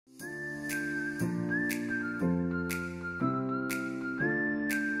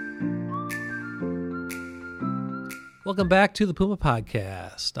Welcome back to the Puma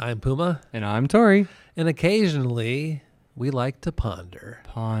Podcast. I'm Puma. And I'm Tory. And occasionally, we like to ponder.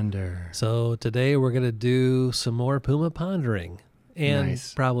 So today we're going to do some more Puma pondering. And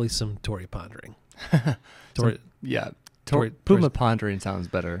probably some Tory pondering. Tory, Puma pondering sounds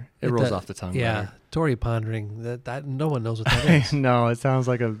better. It rolls off the tongue. Yeah, better. Tory pondering, that no one knows what that is. No, it sounds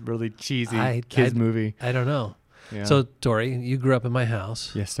like a really cheesy kids movie. I don't know. Yeah. So, Tory, you grew up in my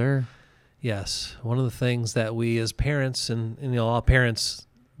house. Yes, sir. Yes. One of the things that we as parents and all parents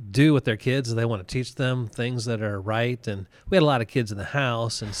do with their kids is they want to teach them things that are right. And we had a lot of kids in the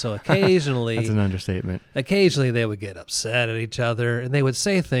house. And so occasionally... That's an understatement. Occasionally they would get upset at each other and they would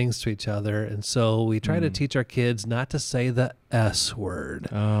say things to each other. And so we try to teach our kids not to say the S word.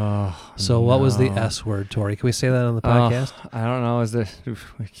 Oh, So what was the S word, Tory? Can we say that on the podcast? I don't know.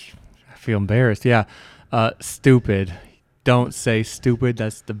 I feel embarrassed. Yeah. Stupid. Don't say stupid.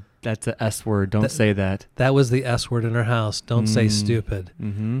 That's the S word. Don't say that. That was the S word in our house. Don't say stupid.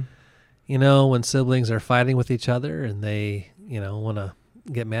 Mm-hmm. You know, when siblings are fighting with each other and they, want to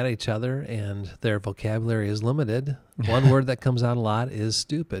get mad at each other and their vocabulary is limited, one word that comes out a lot is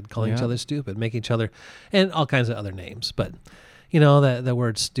stupid, calling each other stupid, making each other, and all kinds of other names. But, that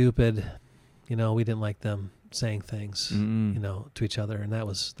word stupid, we didn't like them saying things, to each other, and that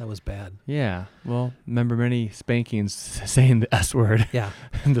was bad. Yeah. Well, remember many spankings saying the S word. Yeah.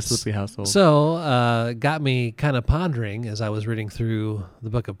 In the Slippy household. So, got me kind of pondering as I was reading through the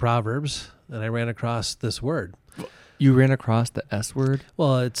book of Proverbs, and I ran across this word. You ran across the S word?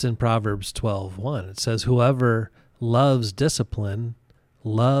 Well, it's in Proverbs 12:1. It says, "Whoever loves discipline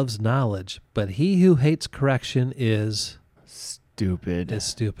loves knowledge, but he who hates correction is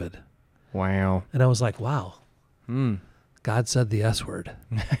stupid." Wow. And I was like, wow. God said the S word.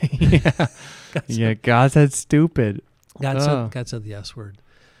 God said stupid. God said the S word.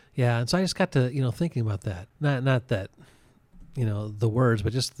 Yeah, and so I just got to, thinking about that. Not that, the words,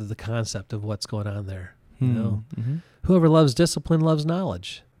 but just the concept of what's going on there. Whoever loves discipline loves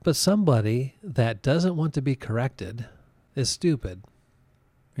knowledge, but somebody that doesn't want to be corrected is stupid.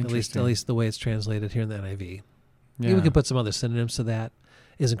 At least the way it's translated here in the NIV. Yeah. We could put some other synonyms to that.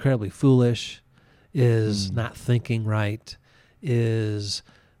 Is incredibly foolish, is not thinking right, is,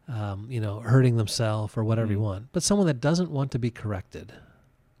 hurting themselves or whatever you want. But someone that doesn't want to be corrected.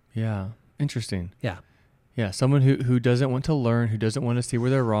 Yeah. Interesting. Yeah. Yeah. Someone who doesn't want to learn, who doesn't want to see where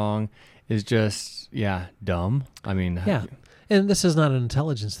they're wrong is just, dumb. I mean. Yeah. And this is not an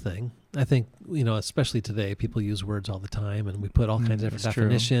intelligence thing. I think, especially today, people use words all the time and we put all kinds of different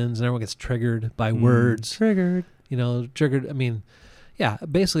definitions and everyone gets triggered by words. Triggered. I mean... Yeah,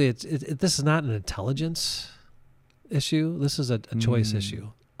 basically, this is not an intelligence issue. This is a choice issue.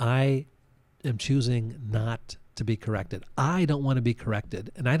 I am choosing not to be corrected. I don't want to be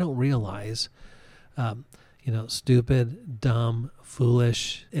corrected, and I don't realize, stupid, dumb,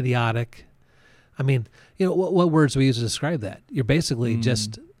 foolish, idiotic. I mean, what words do we use to describe that? You're basically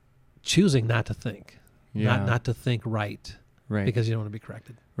just choosing not to think, not to think right, because you don't want to be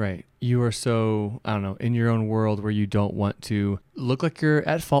corrected. Right. You are so, in your own world where you don't want to look like you're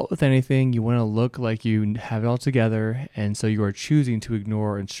at fault with anything. You want to look like you have it all together. And so you are choosing to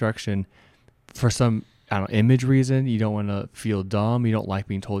ignore instruction for some, image reason. You don't want to feel dumb. You don't like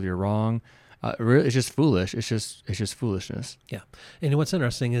being told you're wrong. Really, it's just foolish. It's just foolishness. Yeah. And what's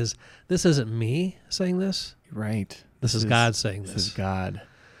interesting is this isn't me saying this. Right. This is God saying this. This is God.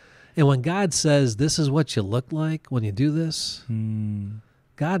 And when God says, this is what you look like when you do this,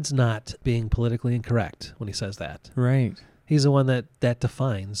 God's not being politically incorrect when he says that. Right. He's the one that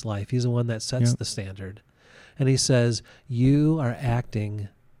defines life. He's the one that sets the standard. And he says, you are acting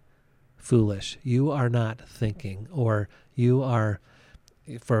foolish. You are not thinking, or you are,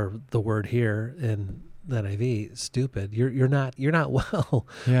 for the word here in the NIV, stupid. You're not well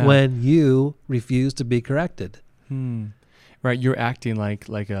when you refuse to be corrected. Right. You're acting like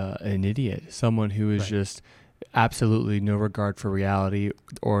an idiot, someone who is just absolutely no regard for reality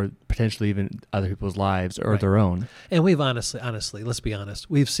or potentially even other people's lives or their own. And we've honestly, let's be honest,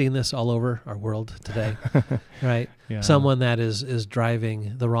 we've seen this all over our world today, right? Yeah. Someone that is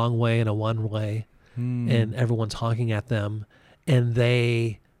driving the wrong way in a one way and everyone's honking at them and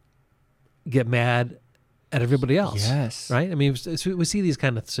they get mad at everybody else. Yes. Right? I mean, we see these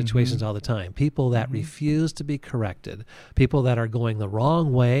kind of situations all the time. People that refuse to be corrected, people that are going the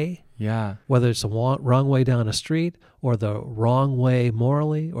wrong way. Yeah. Whether it's the wrong way down a street or the wrong way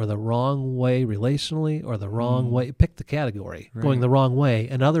morally or the wrong way relationally or the wrong way, pick the category, going the wrong way.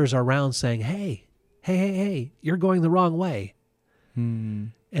 And others are around saying, hey, you're going the wrong way.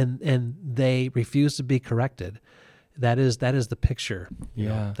 And they refuse to be corrected. that is the picture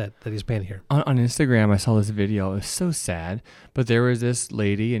that he's painting here. On Instagram, I saw this video. It was so sad, but there was this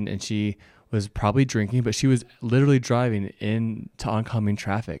lady and she was probably drinking, but she was literally driving into oncoming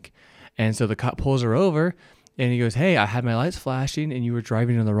traffic. And so the cop pulls her over and he goes, "Hey, I had my lights flashing and you were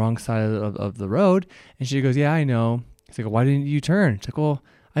driving on the wrong side of the road." And she goes, "Yeah, I know." He's like, "Why didn't you turn?" She's like, "Well,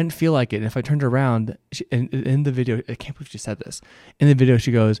 I didn't feel like it. And if I turned around," in the video, I can't believe she said this. In the video,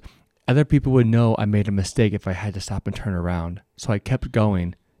 she goes, "Other people would know I made a mistake if I had to stop and turn around. So I kept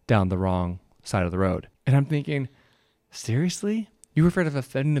going down the wrong side of the road." And I'm thinking, seriously? You were afraid of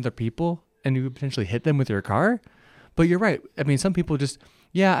offending other people and you would potentially hit them with your car? But you're right. I mean, some people just,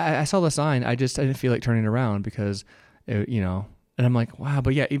 I saw the sign. I didn't feel like turning around because, and I'm like, wow.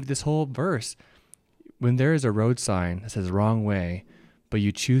 But yeah, even this whole verse, when there is a road sign that says wrong way, but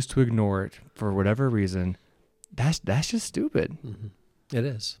you choose to ignore it for whatever reason, that's just stupid. Mm-hmm. It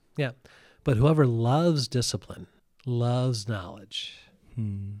is. Yeah. But whoever loves discipline loves knowledge.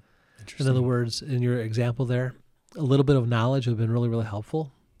 Interesting. In other words, in your example there, a little bit of knowledge would have been really, really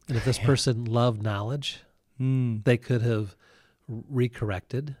helpful. And if this person loved knowledge, they could have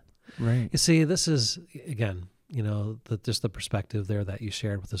recorrected. Right. You see, this is, again, just the perspective there that you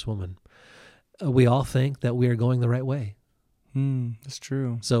shared with this woman. We all think that we are going the right way. That's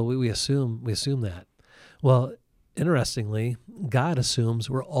true. So we assume that. Well, interestingly, God assumes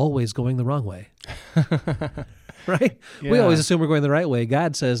we're always going the wrong way. Right? Yeah. We always assume we're going the right way.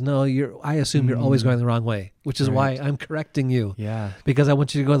 God says, "No, I assume you're always going the wrong way," which is why I'm correcting you. Yeah. Because I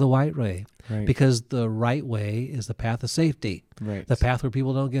want you to go the right way. Right. Because the right way is the path of safety. Right. The path where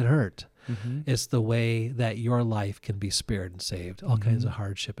people don't get hurt. It's the way that your life can be spared and saved. All kinds of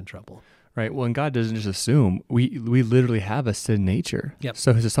hardship and trouble. Right. Well, and God doesn't just assume. We literally have a sin nature. Yep.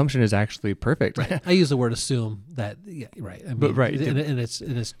 So his assumption is actually perfect. Right. I use the word assume that, right. I mean, right. In its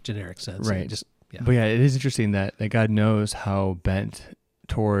generic sense. Right. Yeah. But yeah, it is interesting that God knows how bent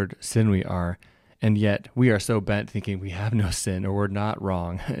toward sin we are, and yet we are so bent thinking we have no sin or we're not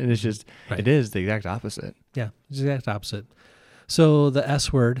wrong. And it's just, It is the exact opposite. Yeah, it's the exact opposite. So the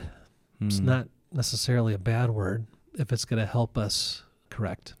S word, it's not necessarily a bad word if it's going to help us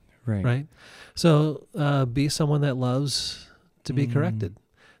correct. Right. So be someone that loves to be corrected,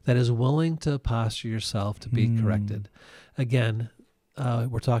 that is willing to posture yourself to be corrected. Again,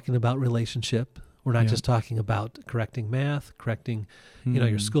 we're talking about relationship. We're not just talking about correcting math, correcting,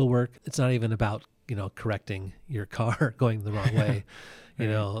 your schoolwork. It's not even about, correcting your car going the wrong way.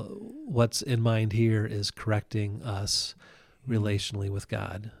 What's in mind here is correcting us relationally with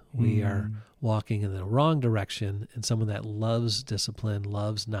God. We are walking in the wrong direction, and someone that loves discipline,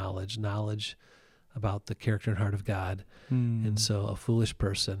 loves knowledge about the character and heart of God. And so a foolish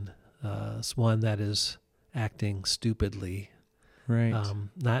person is one that is acting stupidly. Right.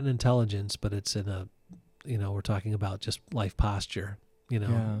 Not in intelligence, but it's in a, we're talking about just life posture,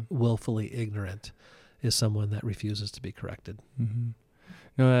 willfully ignorant is someone that refuses to be corrected.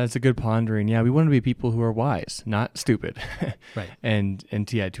 No, that's a good pondering. Yeah, we want to be people who are wise, not stupid. Right. And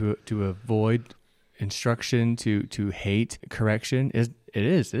to avoid instruction, to hate correction it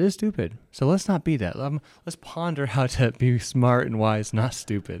is stupid. So let's not be that. Let's ponder how to be smart and wise, not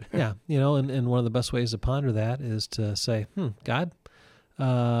stupid. Yeah. And one of the best ways to ponder that is to say, God,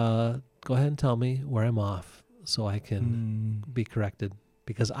 go ahead and tell me where I'm off so I can be corrected,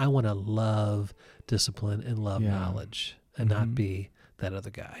 because I want to love discipline and love knowledge and not be that other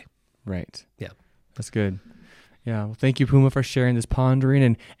guy. Right. Yeah. That's good. Yeah. Well, thank you, Puma, for sharing this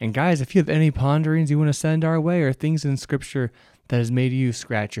pondering. And guys, if you have any ponderings you want to send our way, or things in Scripture that has made you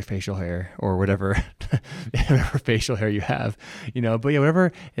scratch your facial hair or whatever facial hair you have, but yeah,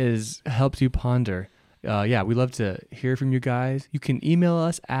 whatever has helped you ponder. We'd love to hear from you guys. You can email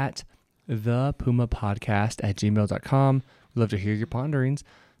us at thepumapodcast@gmail.com. We'd love to hear your ponderings.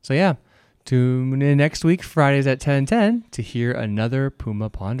 So yeah, tune in next week, Fridays at 10:10 to hear another Puma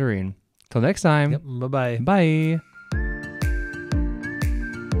pondering. Till next time. Yep. Bye-bye. Bye.